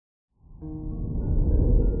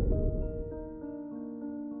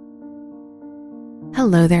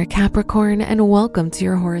Hello there, Capricorn, and welcome to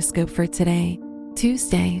your horoscope for today,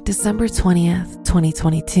 Tuesday, December 20th,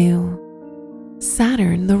 2022.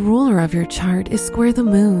 Saturn, the ruler of your chart, is square the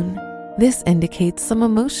moon. This indicates some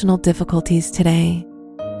emotional difficulties today.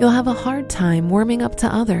 You'll have a hard time warming up to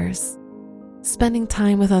others. Spending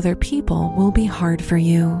time with other people will be hard for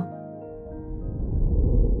you.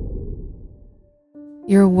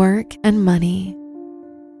 Your work and money.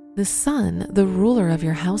 The Sun, the ruler of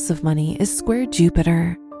your house of money, is square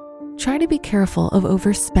Jupiter. Try to be careful of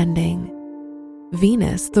overspending.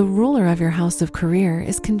 Venus, the ruler of your house of career,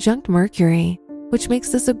 is conjunct Mercury, which makes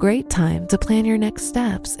this a great time to plan your next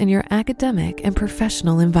steps in your academic and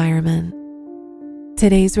professional environment.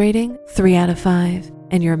 Today's rating, 3 out of 5,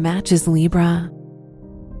 and your match is Libra.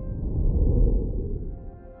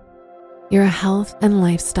 Your health and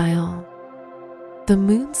lifestyle. The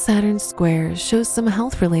Moon-Saturn square shows some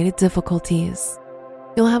health-related difficulties.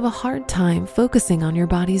 You'll have a hard time focusing on your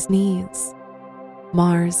body's needs.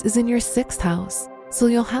 Mars is in your 6th house, so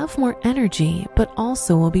you'll have more energy, but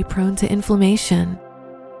also will be prone to inflammation.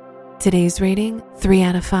 Today's rating, 3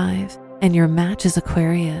 out of 5, and your match is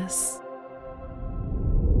Aquarius.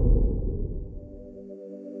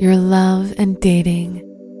 Your love and dating.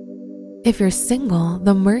 If you're single,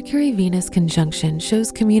 the Mercury-Venus conjunction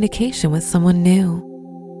shows communication with someone new.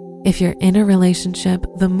 If you're in a relationship,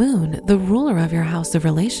 the Moon, the ruler of your house of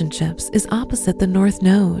relationships, is opposite the North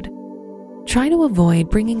Node. Try to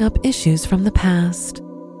avoid bringing up issues from the past.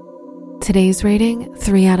 Today's rating,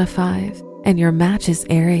 3 out of 5, and your match is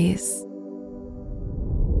Aries.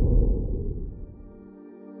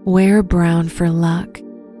 Wear brown for luck.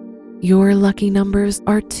 Your lucky numbers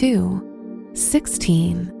are 2,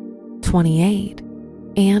 16, 28,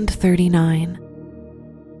 and 39.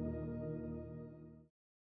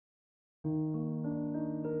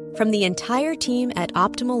 From the entire team at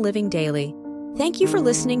Optimal Living Daily, thank you for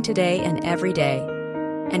listening today and every day.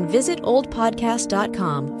 And visit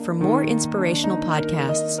oldpodcast.com for more inspirational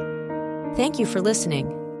podcasts. Thank you for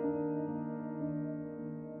listening.